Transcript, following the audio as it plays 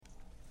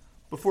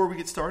Before we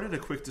get started, a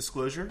quick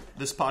disclosure.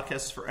 This podcast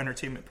is for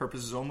entertainment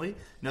purposes only.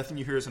 Nothing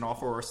you hear is an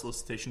offer or a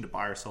solicitation to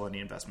buy or sell any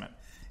investment.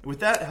 And with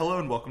that, hello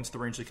and welcome to the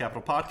Rangeley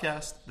Capital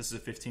Podcast. This is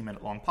a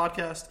 15-minute long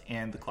podcast,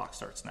 and the clock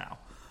starts now.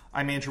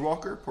 I'm Andrew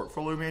Walker,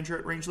 Portfolio Manager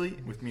at Rangeley.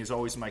 With me, as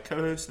always, my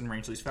co-host and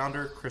Rangeley's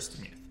founder, Chris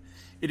DeMuth.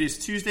 It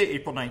is Tuesday,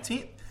 April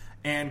 19th,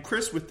 and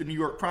Chris, with the New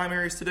York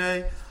primaries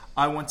today,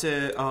 I want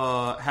to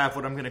have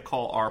what I'm going to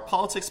call our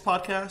politics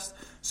podcast.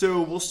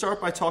 So we'll start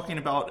by talking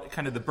about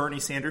kind of the Bernie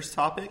Sanders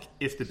topic,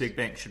 if the big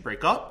bank should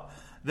break up.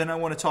 Then I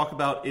want to talk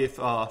about if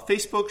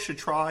Facebook should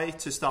try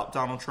to stop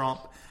Donald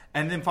Trump.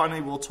 And then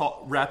finally, we'll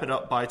wrap it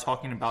up by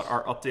talking about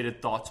our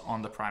updated thoughts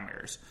on the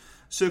primaries.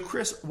 So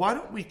Chris, why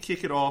don't we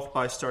kick it off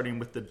by starting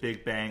with the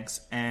big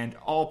banks, and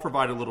I'll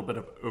provide a little bit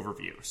of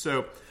overview.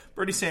 So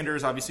Bernie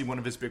Sanders, obviously one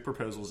of his big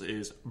proposals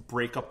is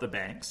break up the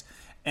banks.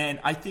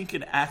 And I think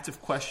an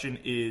active question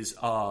is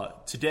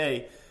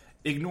today,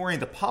 ignoring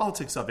the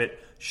politics of it,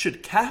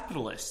 should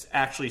capitalists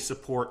actually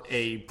support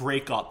a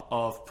breakup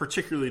of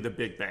particularly the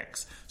big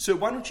banks? So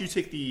why don't you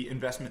take the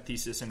investment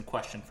thesis and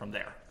question from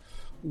there?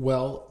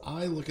 Well,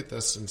 I look at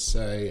this and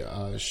say,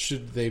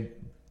 should they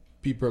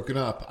be broken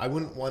up? I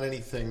wouldn't want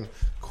anything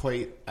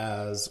quite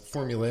as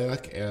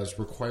formulaic as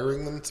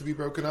requiring them to be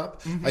broken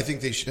up. Mm-hmm. I think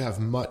they should have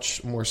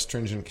much more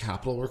stringent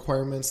capital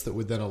requirements that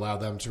would then allow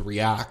them to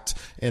react,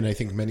 and I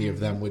think many of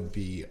them would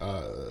be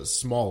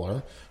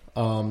smaller.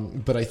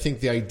 But I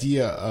think the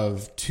idea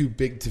of too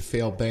big to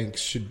fail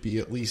banks should be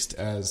at least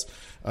as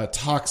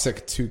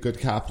toxic to good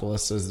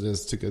capitalists as it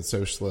is to good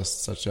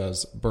socialists such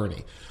as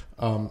Bernie.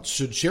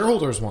 Should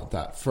shareholders want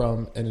that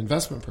from an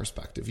investment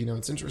perspective? You know,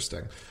 it's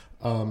interesting.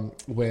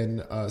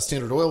 When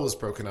Standard Oil was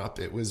broken up,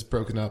 it was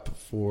broken up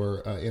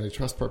for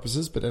antitrust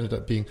purposes, but ended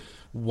up being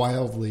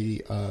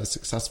wildly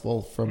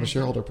successful from a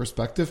shareholder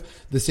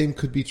perspective. The same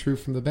could be true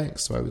from the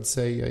banks. So I would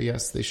say,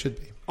 yes, they should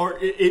be. Or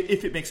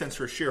if it makes sense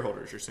for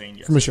shareholders, you're saying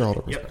yes. From a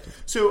shareholder perspective.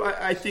 Yep. So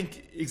I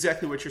think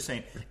exactly what you're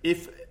saying.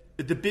 If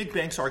the big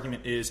banks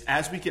argument is,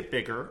 as we get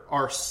bigger,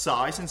 our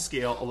size and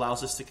scale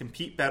allows us to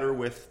compete better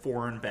with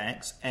foreign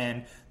banks,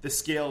 and the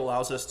scale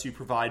allows us to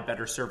provide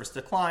better service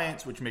to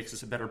clients, which makes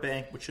us a better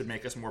bank, which should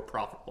make us more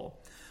profitable.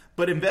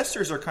 But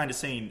investors are kind of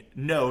saying,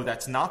 no,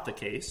 that's not the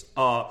case.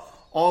 All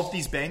of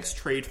these banks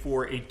trade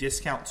for a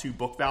discount to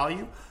book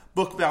value.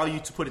 Book value,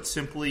 to put it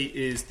simply,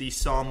 is the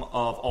sum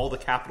of all the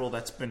capital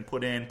that's been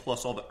put in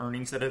plus all the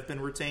earnings that have been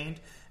retained.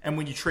 And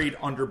when you trade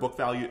under book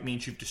value, it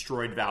means you've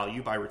destroyed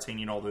value by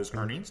retaining all those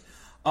earnings.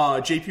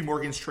 JP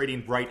Morgan's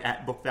trading right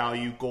at book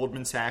value.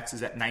 Goldman Sachs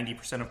is at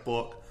 90% of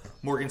book.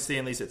 Morgan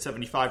Stanley's at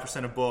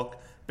 75% of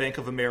book. Bank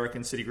of America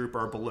and Citigroup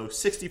are below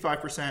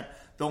 65%.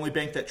 The only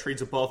bank that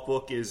trades above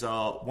book is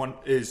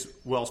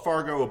Wells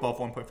Fargo, above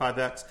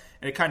 1.5x.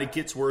 And it kind of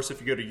gets worse if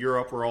you go to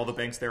Europe, where all the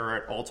banks there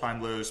are at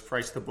all-time lows,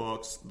 price to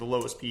books, the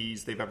lowest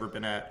Ps they've ever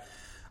been at.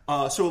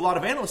 So a lot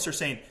of analysts are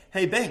saying,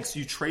 hey, banks,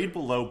 you trade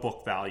below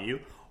book value.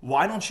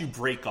 Why don't you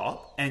break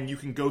up and you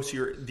can go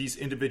to these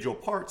individual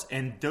parts,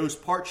 and those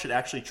parts should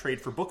actually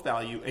trade for book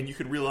value, and you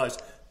could realize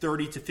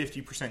 30 to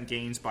 50%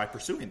 gains by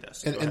pursuing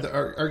this. And the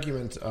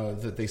argument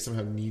that they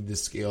somehow need the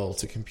scale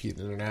to compete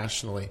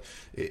internationally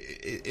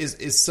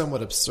is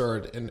somewhat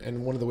absurd.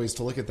 And one of the ways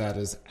to look at that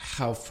is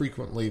how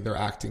frequently they're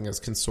acting as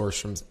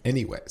consortiums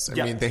anyways.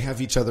 I mean, they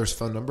have each other's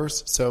phone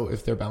numbers. So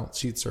if their balance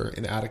sheets are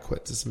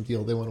inadequate to some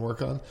deal they want to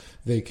work on,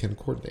 they can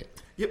coordinate.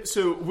 Yep.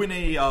 So when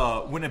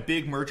a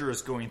big merger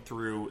is going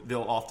through,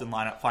 they'll often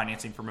line up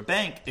financing from a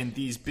bank. And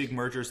these big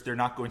mergers, they're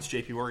not going to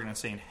JP Morgan and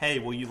saying, hey,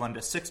 will you lend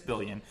us $6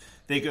 billion?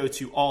 They go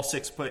to all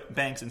six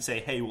banks and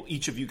say, hey, will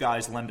each of you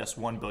guys lend us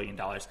 $1 billion?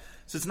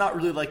 So it's not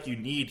really like you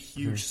need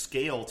huge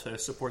scale to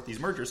support these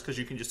mergers, because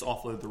you can just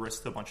offload the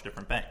risk to a bunch of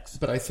different banks.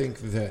 But I think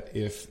that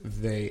if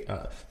they...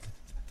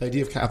 the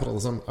idea of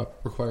capitalism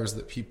requires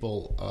that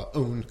people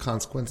own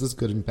consequences,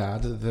 good and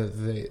bad,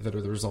 that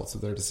are the results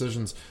of their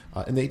decisions.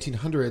 In the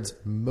 1800s,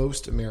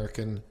 most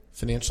American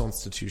financial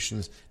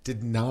institutions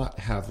did not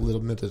have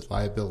limited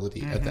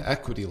liability at the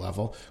equity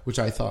level, which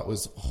I thought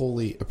was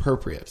wholly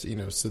appropriate. You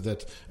know, so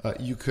that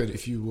you could,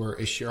 if you were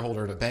a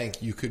shareholder at a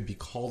bank, you could be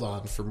called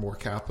on for more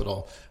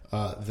capital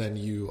than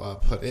you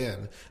put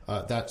in.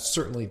 That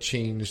certainly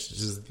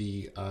changes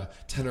the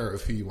tenor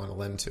of who you want to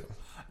lend to.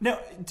 Now,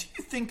 do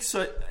you think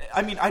so?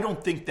 I mean, I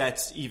don't think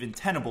that's even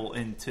tenable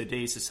in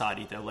today's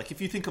society, though. Like,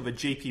 if you think of a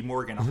JP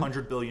Morgan, a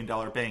 $100 billion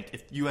bank,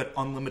 if you had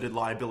unlimited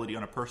liability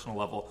on a personal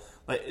level,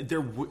 like,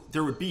 there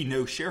would be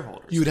no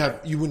shareholders.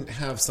 You wouldn't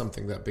have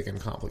something that big and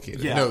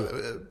complicated. Yeah.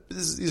 No,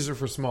 these are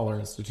for smaller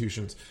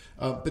institutions,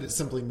 but it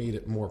simply made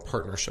it more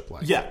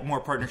partnership-like. Yeah, more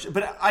partnership.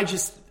 But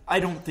I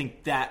don't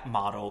think that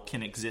model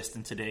can exist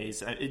in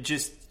today's. It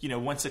just,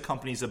 once a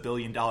company's $1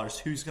 billion,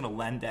 who's going to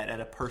lend that at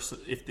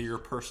if you're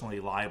personally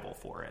liable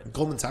for it?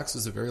 Goldman Sachs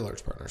is a very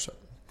large partnership.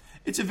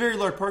 It's a very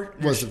large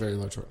partnership. Was a very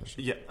large partnership.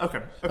 Yeah.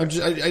 Okay.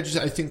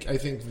 I think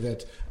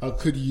that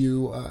could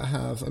you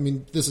have? I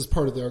mean, this is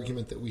part of the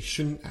argument that we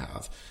shouldn't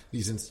have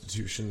these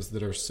institutions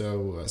that are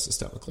so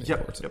systemically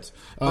important,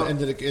 and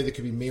that it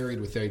could be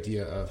married with the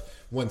idea of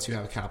once you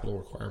have capital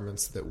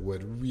requirements that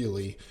would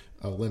really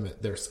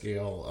limit their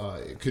scale,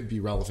 it could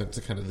be relevant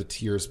to kind of the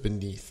tiers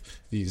beneath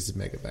these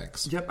mega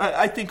banks. Yep.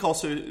 I think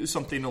also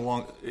something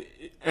along,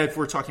 if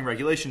we're talking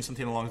regulation,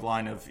 something along the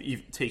line of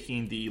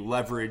taking the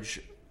leverage.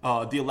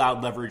 The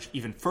allowed leverage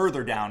even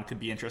further down could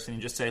be interesting,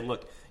 and just say,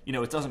 look,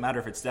 it doesn't matter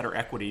if it's debt or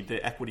equity.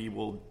 The equity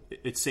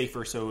it's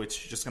safer, so it's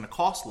just going to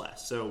cost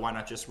less. So why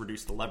not just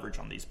reduce the leverage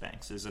on these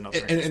banks? Is another.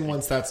 And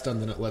once that's done,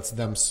 then it lets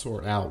them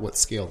sort out what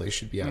scale they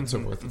should be at and so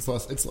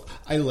forth.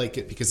 I like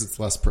it because it's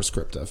less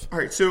prescriptive. All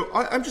right, so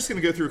I'm just going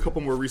to go through a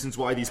couple more reasons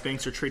why these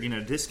banks are trading at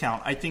a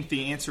discount. I think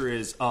the answer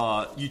is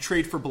you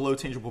trade for below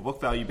tangible book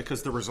value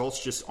because the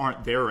results just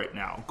aren't there right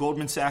now.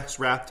 Goldman Sachs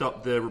wrapped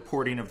up the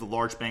reporting of the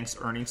large banks'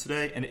 earnings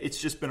today, and it's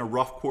just been a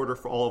rough quarter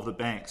for all of the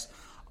banks.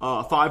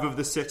 5 of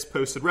the 6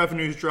 posted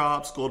revenues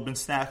drops. Goldman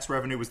Sachs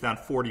revenue was down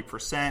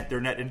 40%.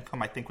 Their net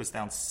income, I think, was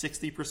down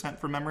 60%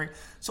 from memory.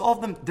 So all of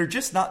them, they're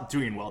just not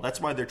doing well.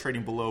 That's why they're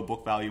trading below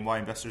book value and why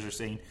investors are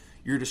saying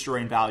you're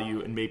destroying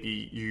value and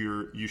maybe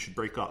you should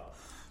break up.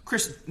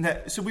 Chris,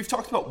 so we've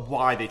talked about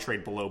why they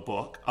trade below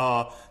book.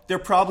 They're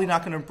probably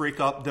not going to break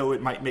up, though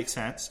it might make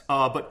sense.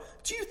 But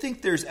do you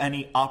think there's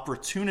any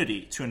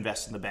opportunity to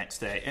invest in the banks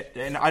today?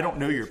 And I don't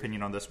know your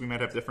opinion on this. We might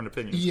have different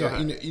opinions.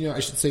 Yeah, I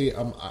should say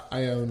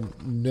I own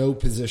no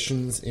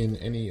positions in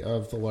any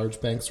of the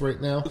large banks right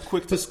now. A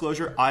quick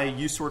disclosure, I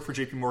used to work for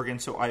JP Morgan,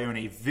 so I own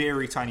a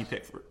very tiny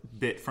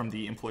bit from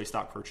the employee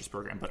stock purchase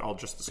program, but I'll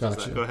just discuss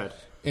that. Go ahead.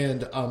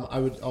 And I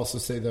would also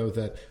say, though,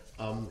 that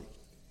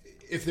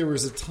if there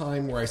was a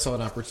time where I saw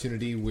an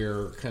opportunity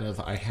where kind of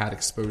I had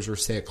exposure,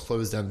 say a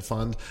closed-end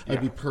fund,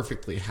 I'd be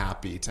perfectly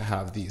happy to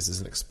have these as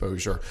an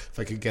exposure if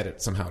I could get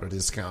it somehow at a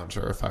discount,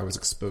 or if I was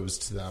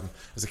exposed to them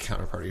as a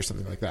counterparty or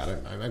something like that.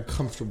 I'm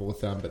comfortable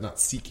with them, but not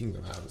seeking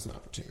them out as an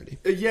opportunity.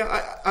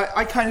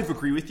 I kind of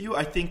agree with you.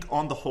 I think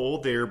on the whole,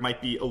 there might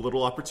be a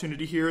little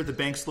opportunity here. The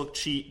banks look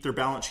cheap. Their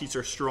balance sheets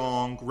are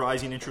strong.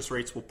 Rising interest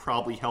rates will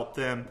probably help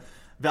them.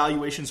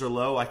 Valuations are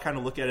low. I kind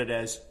of look at it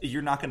as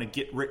you're not going to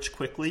get rich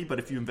quickly, but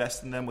if you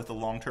invest in them with a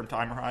long-term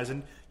time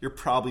horizon, you're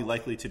probably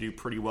likely to do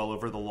pretty well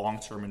over the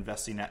long-term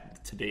investing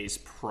at today's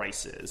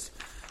prices.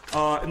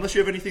 Unless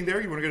you have anything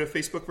there, you want to go to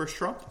Facebook versus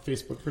Trump?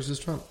 Facebook versus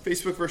Trump.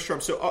 Facebook versus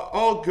Trump. So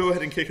I'll go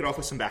ahead and kick it off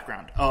with some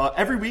background.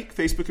 Every week,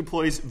 Facebook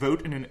employees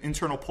vote in an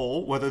internal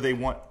poll whether they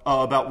want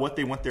about what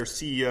they want their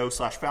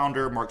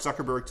CEO/founder, Mark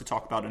Zuckerberg, to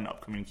talk about in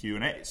upcoming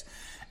Q&As.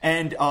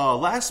 And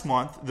last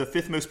month, the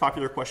 5th most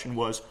popular question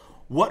was,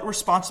 what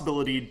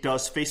responsibility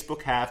does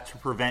Facebook have to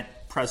prevent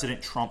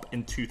President Trump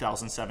in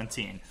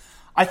 2017?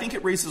 I think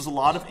it raises a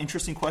lot of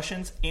interesting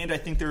questions, and I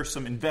think there are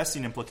some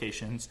investing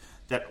implications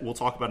that we'll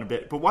talk about in a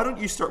bit. But why don't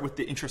you start with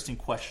the interesting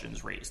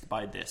questions raised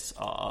by this,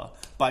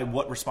 by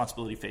what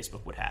responsibility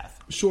Facebook would have?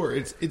 Sure.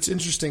 It's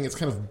interesting. It's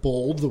kind of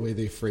bold the way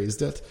they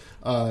phrased it,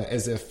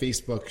 as if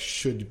Facebook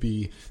should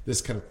be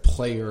this kind of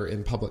player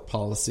in public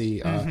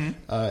policy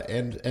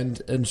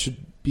and should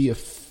be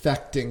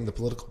affecting the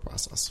political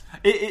process.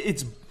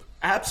 It's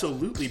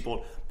absolutely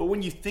bold. But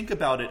when you think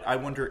about it, I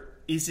wonder,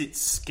 is it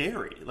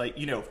scary? Like,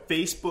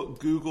 Facebook,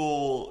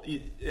 Google,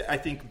 I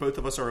think both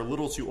of us are a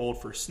little too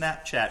old for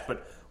Snapchat,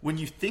 but when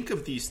you think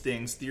of these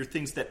things, they're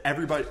things that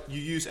everybody you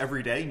use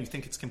every day and you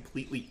think it's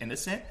completely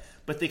innocent,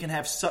 but they can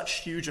have such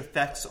huge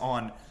effects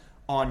on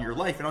your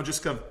life. And I'll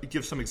just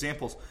give some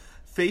examples.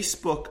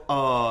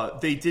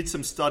 Facebook, they did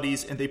some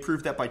studies and they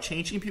proved that by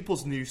changing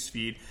people's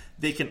newsfeed,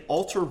 they can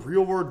alter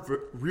real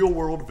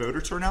world voter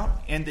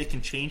turnout and they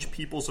can change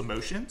people's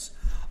emotions.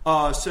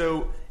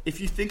 So if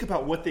you think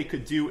about what they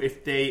could do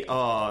if they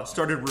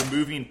started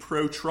removing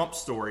pro-Trump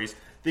stories,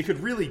 they could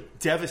really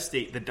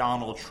devastate the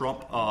Donald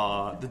Trump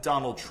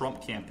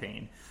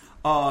campaign.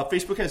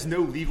 Facebook has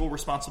no legal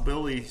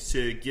responsibility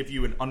to give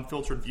you an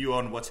unfiltered view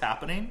on what's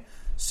happening.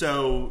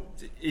 So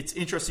it's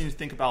interesting to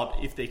think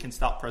about if they can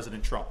stop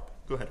President Trump.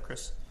 Go ahead,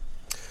 Chris.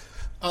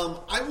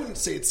 I wouldn't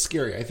say it's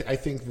scary. I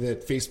think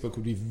that Facebook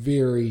would be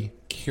very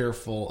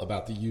careful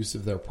about the use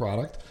of their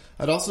product.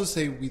 I'd also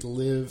say we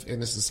live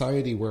in a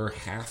society where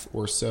half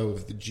or so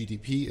of the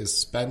GDP is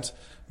spent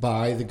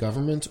by the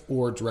government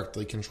or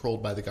directly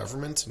controlled by the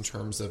government in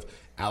terms of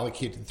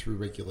allocated through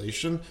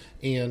regulation.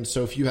 And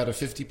so if you had a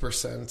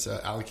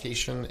 50%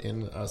 allocation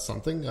in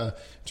something, in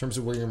terms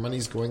of where your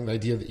money's going, the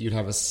idea that you'd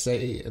have a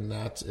say in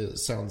that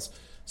sounds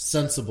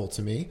sensible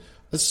to me,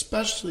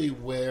 especially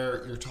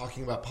where you're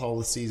talking about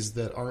policies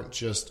that aren't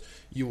just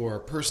your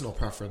personal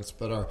preference,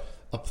 but are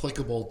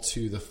applicable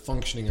to the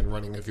functioning and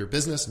running of your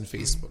business. In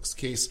Facebook's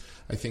case,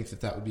 I think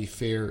that would be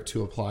fair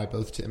to apply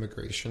both to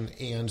immigration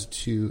and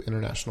to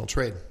international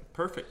trade.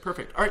 Perfect.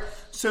 All right,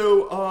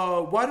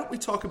 so why don't we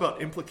talk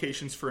about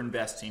implications for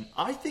investing?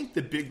 I think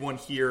the big one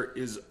here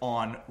is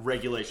on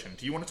regulation.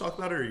 Do you want to talk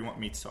about it or you want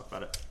me to talk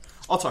about it?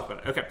 I'll talk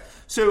about it. Okay.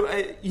 So,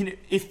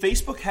 if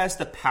Facebook has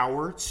the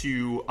power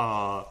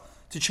to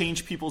to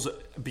change people's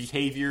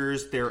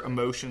behaviors, their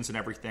emotions, and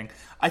everything.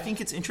 I think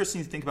it's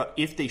interesting to think about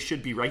if they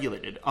should be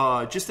regulated.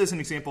 Just as an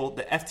example,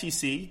 the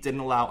FTC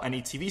didn't allow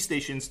any TV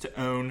stations to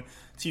own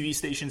TV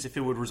stations if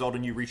it would result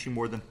in you reaching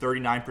more than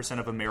 39%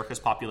 of America's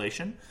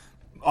population.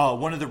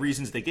 One of the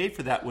reasons they gave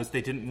for that was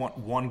they didn't want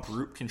one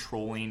group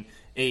controlling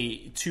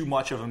too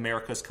much of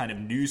America's kind of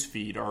news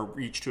feed or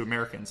reach to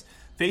Americans.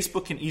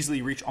 Facebook can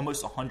easily reach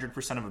almost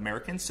 100% of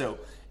Americans. So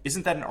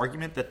isn't that an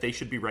argument that they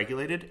should be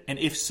regulated? And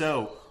if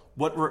so,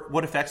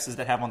 what effects does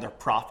that have on their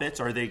profits?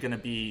 Are they going to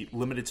be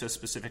limited to a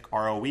specific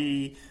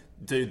ROE?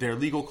 Do their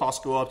legal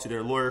costs go up? Do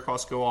their lawyer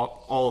costs go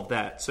up? All of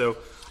that. So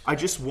I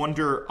just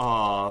wonder.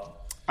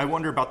 I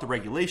wonder about the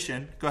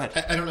regulation. Go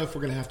ahead. I don't know if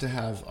we're going to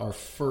have our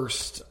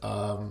first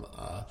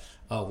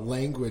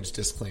language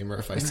disclaimer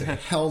if I say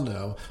hell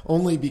no,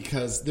 only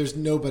because there's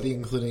nobody,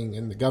 including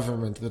in the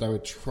government, that I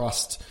would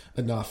trust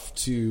enough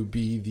to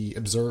be the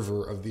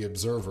observer of the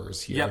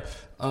observers here.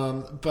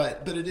 Yep.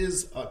 But it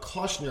is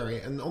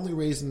cautionary, and the only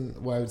reason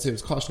why I would say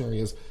it's cautionary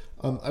is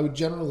I would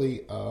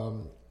generally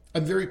I'm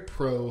very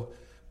pro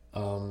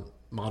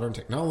modern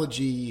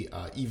technology,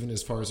 even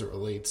as far as it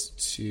relates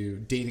to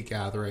data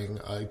gathering,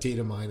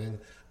 data mining.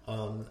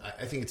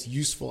 I think it's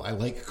useful. I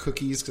like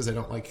cookies because I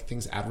don't like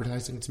things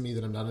advertising to me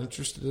that I'm not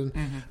interested in.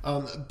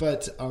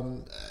 But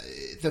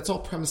that's all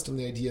premised on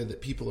the idea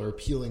that people are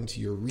appealing to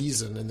your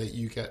reason and that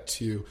you get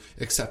to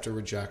accept or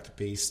reject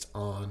based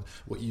on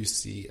what you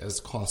see as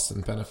costs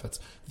and benefits.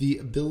 The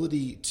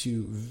ability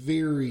to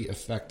very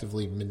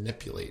effectively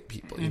manipulate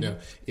people. You know,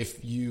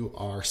 if you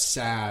are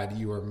sad,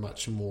 you are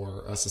much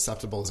more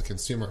susceptible as a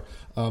consumer.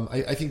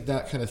 I think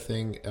that kind of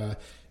thing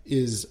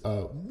is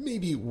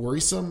maybe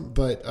worrisome,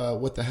 but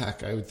what the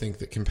heck? I would think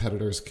that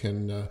competitors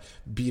can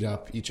beat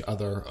up each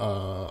other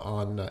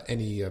on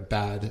any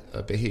bad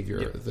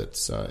behavior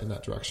that's in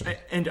that direction.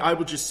 And I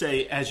would just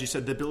say, as you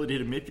said, the ability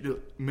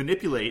to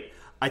manipulate,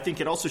 I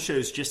think it also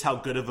shows just how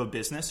good of a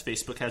business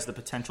Facebook has the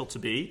potential to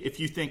be. If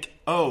you think,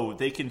 oh,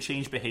 they can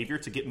change behavior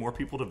to get more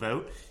people to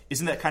vote,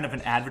 isn't that kind of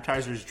an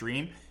advertiser's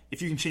dream?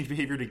 If you can change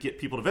behavior to get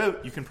people to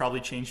vote, you can probably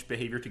change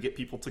behavior to get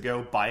people to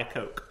go buy a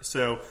Coke.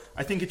 So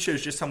I think it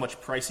shows just how much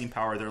pricing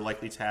power they're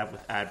likely to have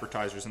with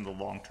advertisers in the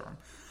long term.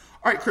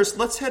 All right, Chris,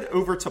 let's head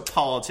over to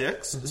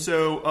politics.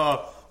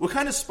 So what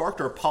kind of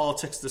sparked our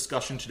politics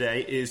discussion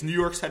today is New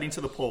York's heading to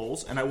the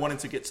polls, and I wanted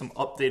to get some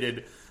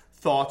updated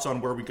thoughts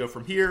on where we go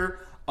from here.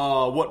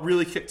 What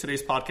really kicked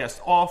today's podcast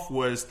off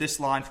was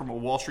this line from a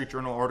Wall Street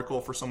Journal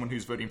article for someone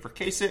who's voting for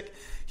Kasich.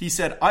 He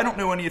said, "I don't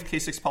know any of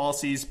Kasich's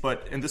policies,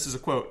 but," and this is a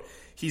quote,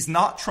 "he's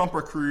not Trump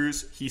or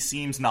Cruz. He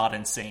seems not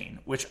insane,"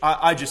 which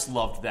I just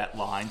loved that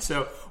line.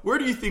 So where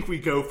do you think we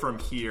go from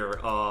here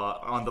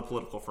on the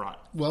political front?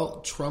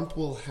 Well, Trump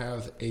will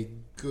have a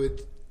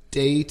good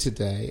day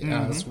today,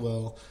 as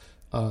will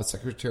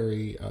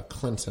Secretary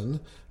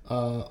Clinton.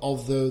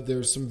 Although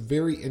there's some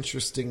very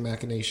interesting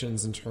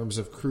machinations in terms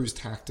of Cruz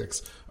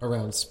tactics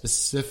around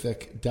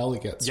specific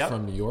delegates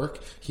from New York.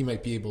 He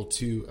might be able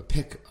to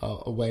pick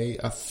away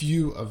a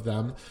few of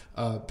them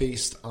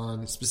based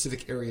on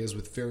specific areas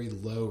with very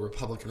low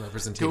Republican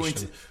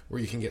representation where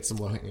you can get some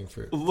low-hanging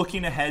fruit.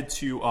 Looking ahead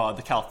to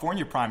the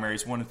California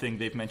primaries, one thing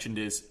they've mentioned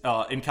is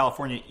in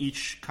California,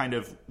 each kind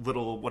of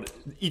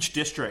each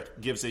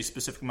district gives a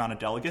specific amount of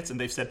delegates, and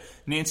they've said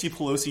Nancy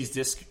Pelosi's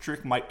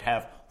district might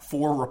have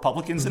 4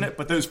 Republicans in it,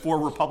 but those 4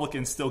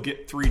 Republicans still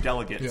get 3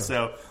 delegates. Yeah.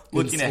 So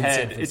looking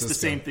ahead, it's the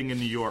same thing in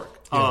New York.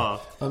 Yeah.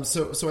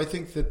 So I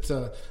think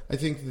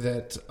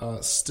that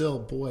still,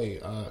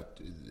 boy,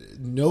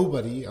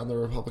 nobody on the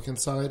Republican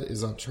side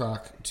is on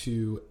track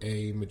to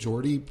a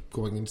majority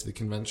going into the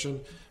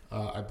convention.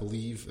 I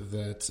believe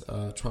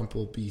that Trump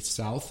will be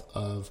south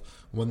of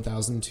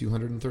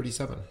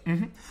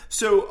 1,237.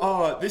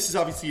 So this is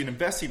obviously an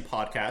investing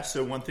podcast.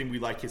 So one thing we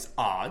like is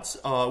odds.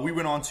 We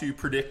went on to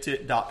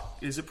predictit.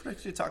 Is it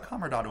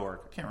predictit.com or .org?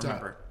 I can't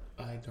remember.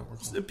 I don't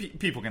recall.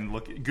 People can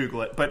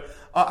Google it. But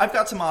I've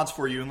got some odds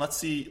for you, and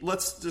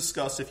let's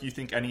discuss if you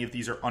think any of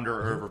these are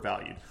under or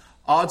overvalued.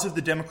 Odds of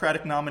the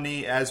Democratic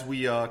nominee, as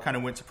we kind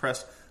of went to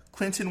press,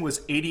 Clinton was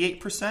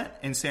 88%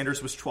 and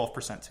Sanders was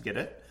 12% to get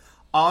it.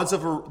 Odds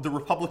of the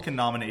Republican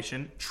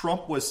nomination,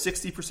 Trump was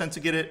 60% to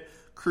get it,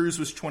 Cruz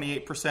was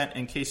 28%,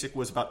 and Kasich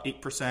was about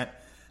 8%.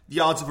 The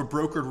odds of a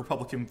brokered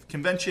Republican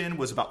convention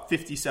was about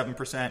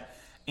 57%.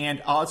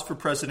 And odds for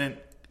President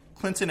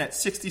Clinton at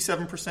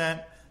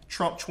 67%,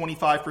 Trump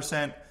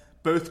 25%.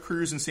 Both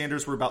Cruz and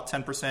Sanders were about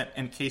 10%,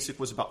 and Kasich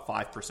was about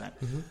 5%.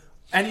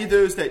 Any of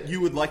those that you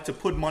would like to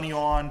put money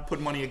on,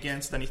 put money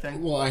against,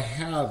 anything? Well, I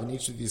have in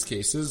each of these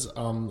cases.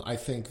 I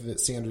think that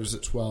Sanders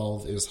at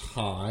 12 is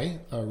high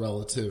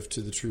relative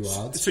to the true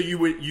odds. So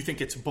you think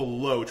it's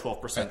below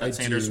 12% that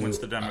Sanders wins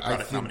the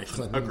Democratic nomination?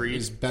 Clinton Agreed.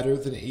 Is better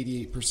than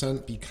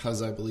 88%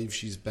 because I believe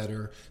she's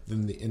better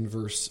than the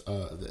inverse.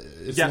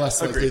 It's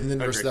less likely than the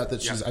inverse of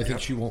that she's. I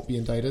think she won't be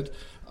indicted.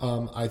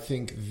 I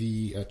think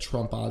the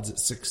Trump odds at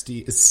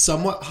 60 is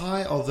somewhat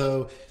high,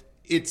 although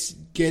it's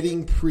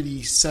getting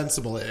pretty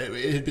sensible.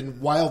 It had been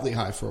wildly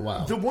high for a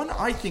while. The one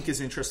I think is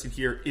interesting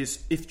here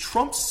is if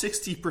Trump's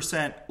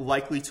 60%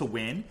 likely to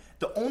win,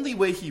 the only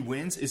way he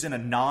wins is in a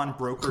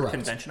non-brokered Correct.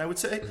 convention, I would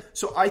say.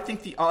 So I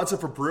think the odds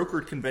of a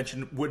brokered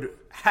convention would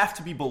have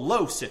to be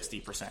below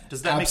 60%.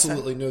 Does that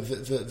Absolutely. make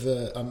sense? No,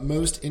 the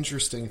most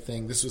interesting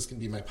thing, this was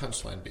going to be my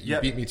punchline, but you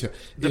Yep. beat me to it,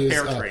 The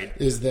pair trade.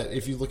 is that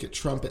if you look at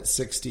Trump at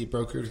 60,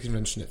 brokered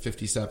convention at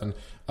 57,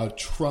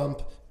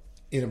 Trump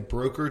in a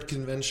brokered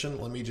convention,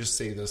 let me just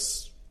say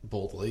this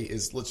boldly,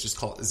 is let's just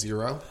call it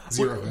zero.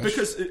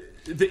 Because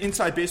the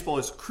inside baseball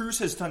is Cruz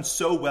has done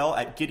so well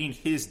at getting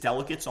his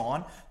delegates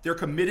on. They're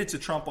committed to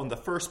Trump on the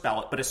first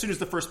ballot, but as soon as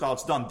the first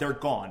ballot's done, they're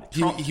gone.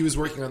 Trump, He was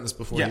working on this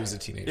before he was a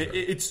teenager.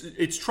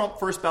 It's Trump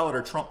first ballot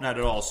or Trump not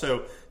at all.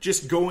 So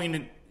just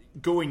going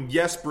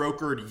yes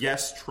brokered,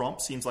 yes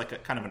Trump seems like a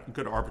kind of a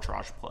good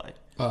arbitrage play.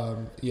 I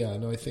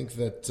think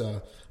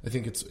that I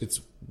think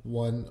it's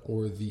one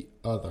or the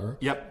other.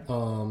 Yep.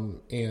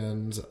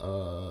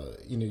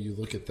 You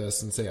look at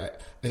this and say I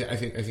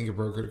think a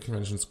brokered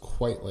convention is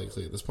quite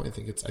likely at this point. I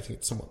think it's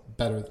somewhat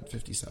better than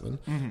 57.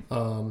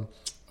 Mm-hmm.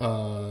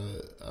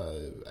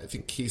 I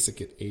think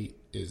Kasich at 8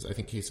 is. I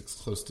think Kasich's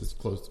close.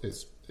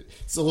 It's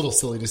a little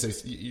silly to say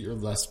you're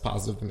less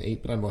positive than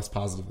 8, but I'm less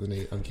positive than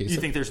 8 on Kasich. You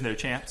think there's no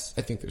chance?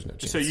 I think there's no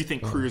chance. So you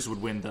think Cruz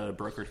would win the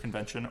brokered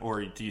convention,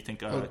 or do you think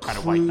kind of Cruz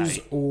white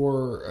knight?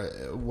 or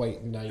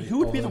white knight? Who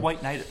would be the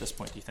white knight at this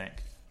point, do you think?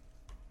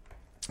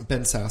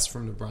 Ben Sass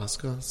from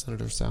Nebraska,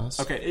 Senator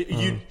Sass.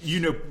 Okay, you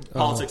know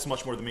politics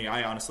much more than me.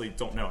 I honestly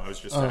don't know. I was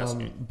just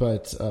asking.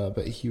 But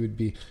he would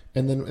be,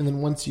 and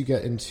then once you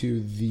get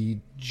into the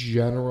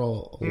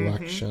general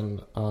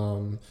election,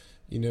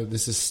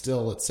 this is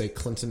still, let's say,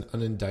 Clinton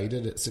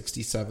unindicted at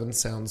 67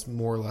 sounds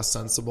more or less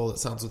sensible. It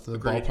sounds within the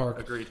ballpark.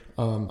 Agreed.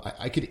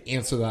 I could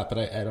answer that, but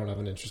I don't have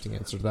an interesting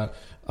answer to that.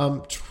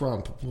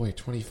 Trump,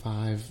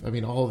 25. I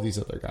mean, all of these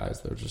other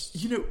guys, they're just...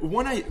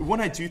 One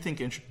I do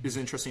think is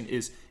interesting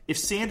is if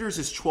Sanders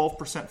is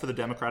 12% for the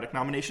Democratic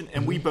nomination,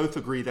 and we both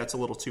agree that's a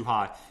little too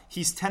high,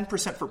 he's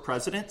 10% for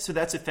president, so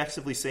that's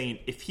effectively saying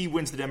if he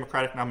wins the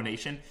Democratic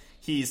nomination,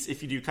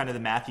 if you do kind of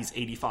the math, he's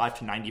 85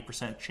 to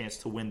 90% chance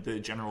to win the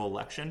general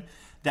election.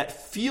 That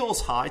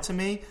feels high to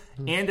me,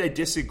 and I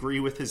disagree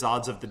with his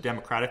odds of the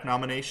Democratic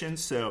nomination.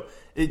 So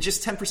it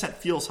just 10%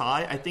 feels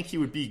high. I think he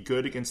would be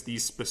good against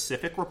these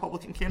specific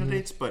Republican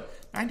candidates, but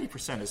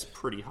 90% is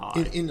pretty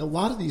high. In a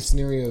lot of these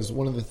scenarios,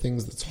 one of the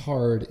things that's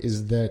hard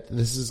is that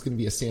this is going to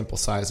be a sample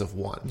size of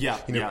one.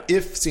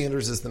 If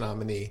Sanders is the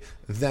nominee,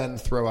 then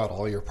throw out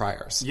all your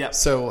priors. Yeah.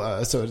 So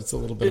it's a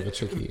little bit of a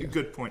tricky.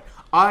 Good point.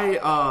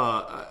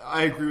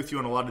 I agree with you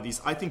on a lot of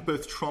these. I think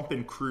both Trump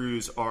and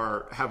Cruz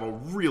have a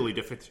really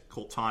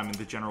difficult time in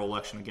the general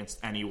election against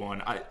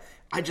anyone.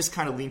 I just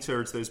kind of lean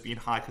towards those being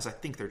high because I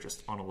think they're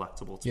just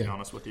unelectable, to be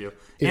honest with you.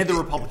 And the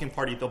Republican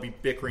Party, they'll be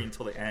bickering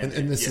until the end.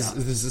 And this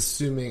is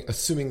assuming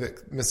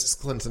that Mrs.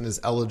 Clinton is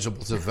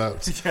eligible to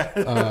vote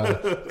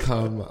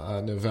come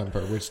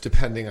November, which,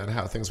 depending on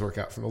how things work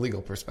out from a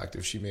legal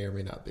perspective, she may or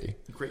may not be.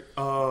 Great.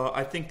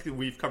 I think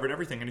we've covered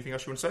everything. Anything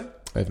else you want to say?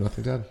 I have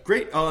nothing to add.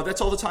 Great. That's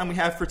all the time we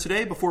have for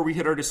today. Before we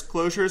hit our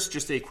disclosures,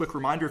 just a quick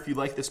reminder, if you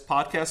like this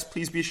podcast,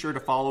 please be sure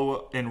to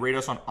follow and rate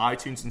us on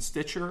iTunes and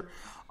Stitcher.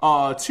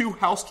 2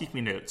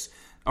 housekeeping notes.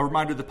 A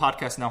reminder, the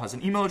podcast now has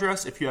an email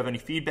address. If you have any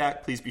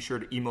feedback, please be sure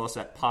to email us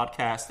at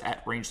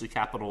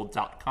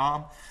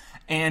podcast@rangeleycapital.com.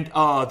 And the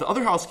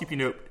other housekeeping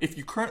note, if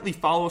you currently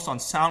follow us on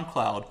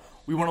SoundCloud,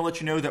 we want to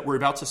let you know that we're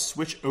about to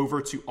switch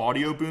over to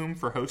Audio Boom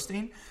for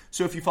hosting.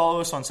 So if you follow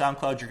us on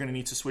SoundCloud, you're going to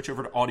need to switch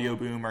over to Audio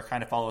Boom or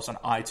kind of follow us on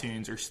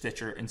iTunes or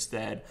Stitcher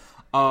instead.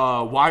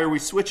 Why are we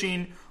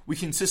switching? We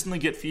consistently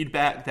get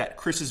feedback that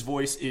Chris's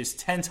voice is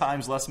 10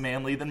 times less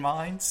manly than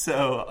mine.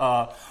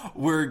 So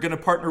we're going to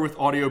partner with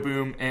Audio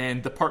Boom,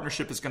 and the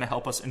partnership is going to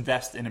help us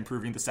invest in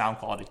improving the sound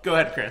quality. Go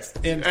ahead, Chris.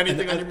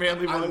 Anything on your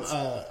manly voice?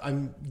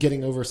 I'm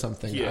getting over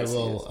something. I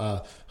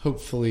will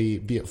hopefully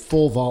be at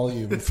full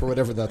volume for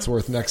whatever that's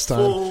worth next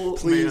time.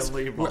 Please,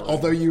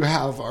 although you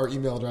have our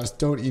email address,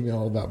 don't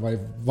email about my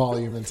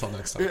volume until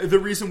next time. The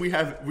reason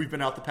we've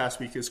been out the past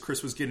week is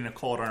Chris was getting a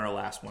cold on our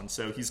last one.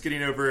 So he's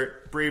getting over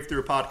it. Brave through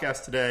a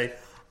podcast today.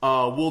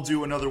 We'll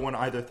do another one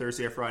either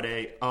Thursday or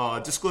Friday.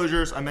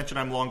 Disclosures, I mentioned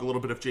I'm long a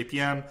little bit of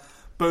JPM.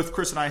 Both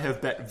Chris and I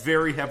have bet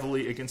very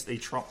heavily against a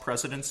Trump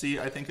presidency,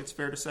 I think it's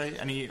fair to say.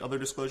 Any other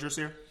disclosures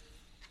here?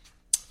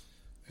 I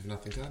have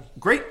nothing to add.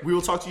 Great. We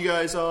will talk to you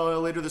guys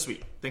later this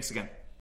week. Thanks again.